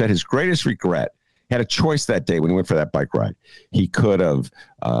 He said his greatest regret, had a choice that day when he went for that bike ride. He could have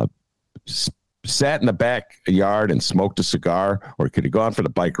sat in the backyard and smoked a cigar, or he could have gone for the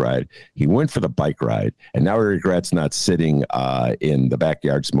bike ride. He went for the bike ride, and now he regrets not sitting in the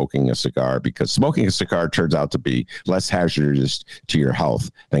backyard smoking a cigar, because smoking a cigar turns out to be less hazardous to your health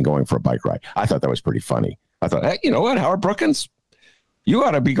than going for a bike ride. I thought that was pretty funny. I thought, hey, you know what, Howard Brookins, you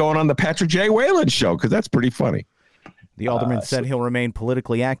ought to be going on the Patrick J. Whalen show, because that's pretty funny. The alderman said he'll remain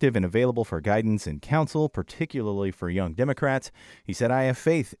politically active and available for guidance and counsel, particularly for young Democrats. He said, I have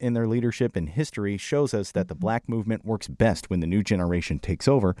faith in their leadership, and history shows us that the black movement works best when the new generation takes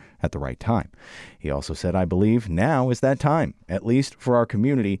over at the right time. He also said, I believe now is that time, at least for our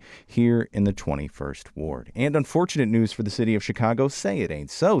community here in the 21st Ward. And unfortunate news for the city of Chicago. Say it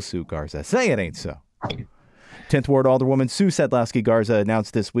ain't so, Sue Garza. Say it ain't so. 10th Ward Alderwoman Sue Sadlowski Garza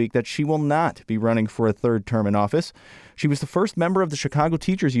announced this week that she will not be running for a third term in office. She was the first member of the Chicago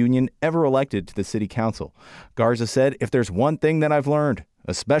Teachers Union ever elected to the city council. Garza said, if there's one thing that I've learned,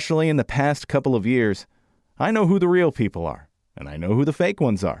 especially in the past couple of years, I know who the real people are, and I know who the fake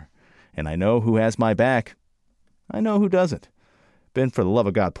ones are, and I know who has my back. I know who doesn't. Ben, for the love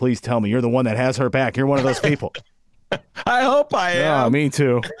of God, please tell me you're the one that has her back. You're one of those people. I hope I am. Yeah, me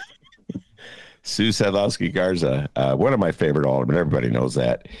too. Sue Sadlowski Garza, one of my favorite aldermen. Everybody knows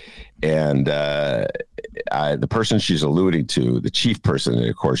that. And the person she's alluding to, the chief person,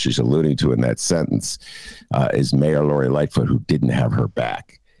 of course, she's alluding to in that sentence is Mayor Lori Lightfoot, who didn't have her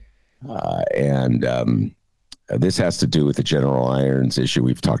back. And this has to do with the General Irons issue.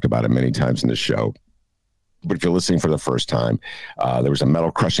 We've talked about it many times in the show. But if you're listening for the first time, there was a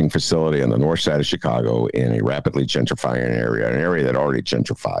metal crushing facility on the north side of Chicago in a rapidly gentrifying area, an area that already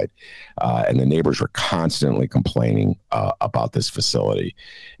gentrified. And the neighbors were constantly complaining about this facility.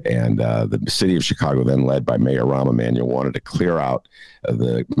 And the city of Chicago, then led by Mayor Rahm Emanuel, wanted to clear out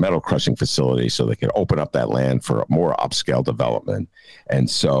the metal crushing facility so they could open up that land for more upscale development. And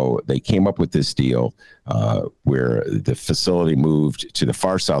so they came up with this deal where the facility moved to the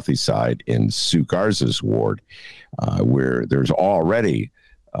far southeast side in Sue Garza's ward, where there's already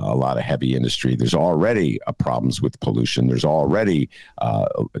a lot of heavy industry. There's already problems with pollution. There's already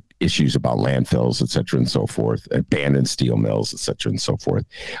issues about landfills, et cetera, and so forth, abandoned steel mills, et cetera, and so forth.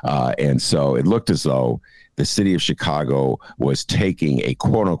 And so it looked as though the city of Chicago was taking a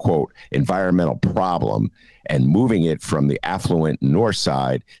quote unquote environmental problem and moving it from the affluent north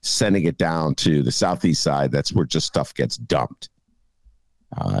side, sending it down to the southeast side. That's where just stuff gets dumped.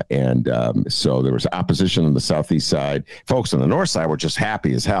 So there was opposition on the southeast side. Folks on the north side were just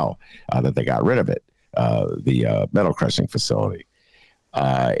happy as hell that they got rid of it, the metal crushing facility.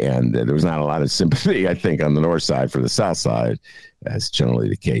 And there was not a lot of sympathy, I think, on the north side for the south side, as generally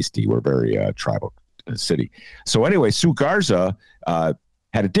the case. We're very tribal city. So anyway, Sue Garza had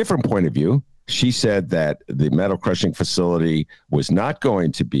a different point of view. She said that the metal crushing facility was not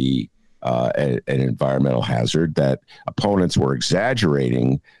going to be an environmental hazard, that opponents were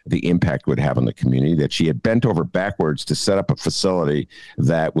exaggerating the impact it would have on the community, that she had bent over backwards to set up a facility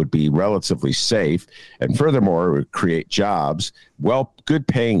that would be relatively safe, and furthermore, it would create jobs, good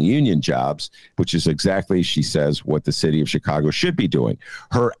paying union jobs, which is exactly, she says, what the city of Chicago should be doing.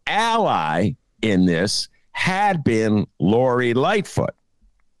 Her ally in this had been Lori Lightfoot.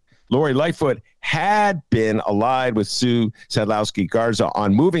 Lori Lightfoot had been allied with Sue Sadlowski Garza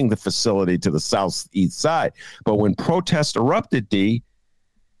on moving the facility to the southeast side. But when protests erupted,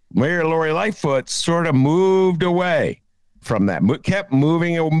 Mayor Lori Lightfoot sort of moved away from that, kept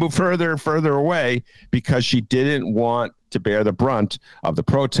moving further and further away because she didn't want to bear the brunt of the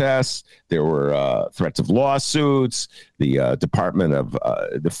protests. There were threats of lawsuits. The Department of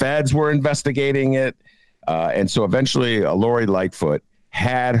the feds were investigating it. And so eventually Lori Lightfoot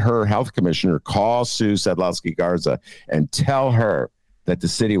had her health commissioner call Sue Sadlowski Garza and tell her that the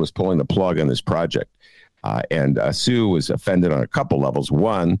city was pulling the plug on this project. And Sue was offended on a couple levels.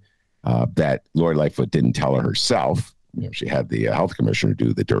 One, that Lori Lightfoot didn't tell her herself, she had the health commissioner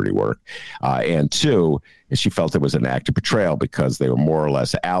do the dirty work. And two, she felt it was an act of betrayal because they were more or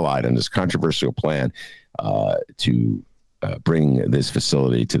less allied in this controversial plan to bring this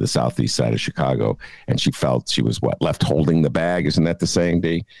facility to the southeast side of Chicago. And she felt she was left holding the bag. Isn't that the saying,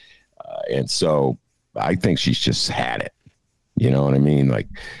 D? And so I think she's just had it. You know what I mean? Like,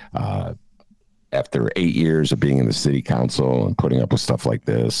 after 8 years of being in the city council and putting up with stuff like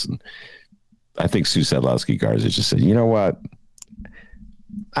this, and I think Sue Sadlowski Garza just said, you know what?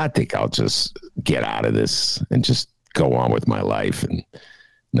 I think I'll just get out of this and just go on with my life and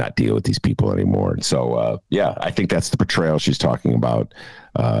not deal with these people anymore. And so, I think that's the betrayal she's talking about,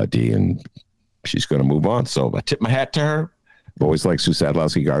 Dee, and she's going to move on. So I tip my hat to her. I've always liked Sue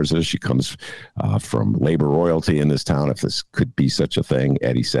Sadlowski Garza. She comes from labor royalty in this town, if this could be such a thing.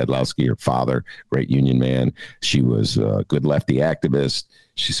 Eddie Sadlowski, her father, great union man. She was a good lefty activist.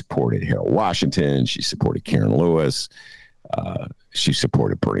 She supported Harold Washington. She supported Karen Lewis. She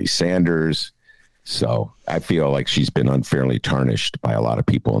supported Bernie Sanders. So I feel like she's been unfairly tarnished by a lot of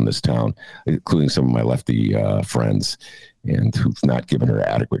people in this town, including some of my lefty friends, and who've not given her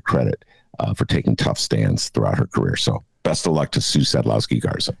adequate credit for taking tough stands throughout her career. So best of luck to Sue Sadlowski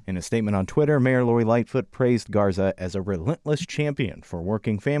Garza. In a statement on Twitter, Mayor Lori Lightfoot praised Garza as a relentless champion for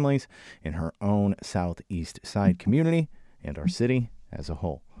working families in her own Southeast Side community and our city as a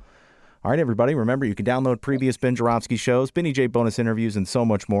whole. All right, everybody, remember you can download previous Ben Joravsky shows, Benny J bonus interviews, and so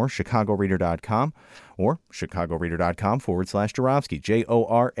much more, chicagoreader.com or chicagoreader.com/Joravsky,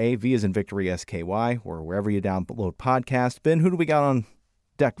 Jorav as in Victory, SKY, or wherever you download podcasts. Ben, who do we got on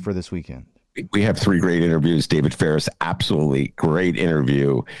deck for this weekend? We have three great interviews. David Ferris, absolutely great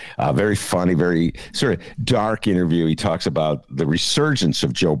interview. Very funny, very sort of dark interview. He talks about the resurgence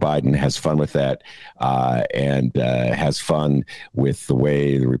of Joe Biden, has fun with that, and has fun with the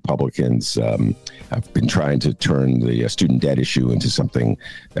way the Republicans have been trying to turn the student debt issue into something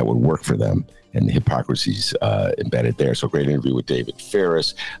that would work for them, and the hypocrisies embedded there. So great interview with David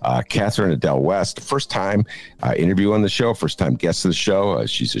Ferris. Catherine Adele West, first time interview on the show, first time guest of the show.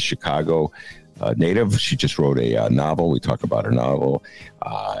 She's a Chicago native. She just wrote a novel. We talk about her novel,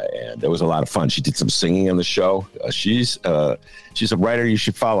 and it was a lot of fun. She did some singing on the show. She's a writer you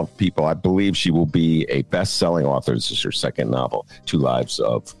should follow, people. I believe she will be a best-selling author. This is her second novel, Two Lives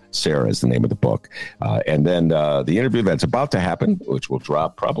of Sarah is the name of the book. And then the interview that's about to happen, which will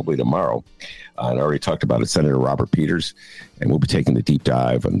drop probably tomorrow, and I already talked about it, Senator Robert Peters, and we'll be taking the deep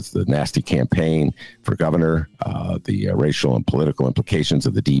dive on the nasty campaign for governor, the racial and political implications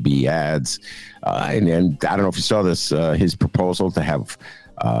of the DB ads. And I don't know if you saw this, his proposal to have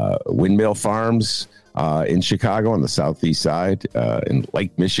windmill farms in Chicago on the southeast side in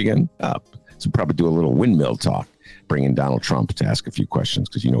Lake Michigan. So probably do a little windmill talk, bring in Donald Trump to ask a few questions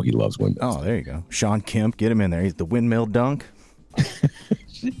because you know he loves windmills. Oh, there you go. Sean Kemp, get him in there. He's the windmill dunk.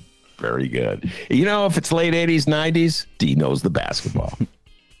 Very good. You know, if it's late 80s, 90s, D knows the basketball.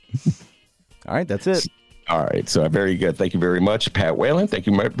 All right, that's it. All right, so very good. Thank you very much, Pat Whalen. Thank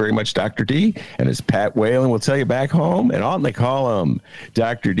you very much, Dr. D. And as Pat Whalen will tell you back home, and on they call him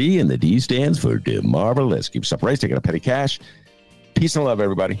Dr. D, and the D stands for marvelous. Keep yourself raised, taking a petty cash. Peace and love,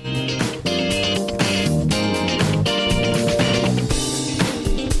 everybody.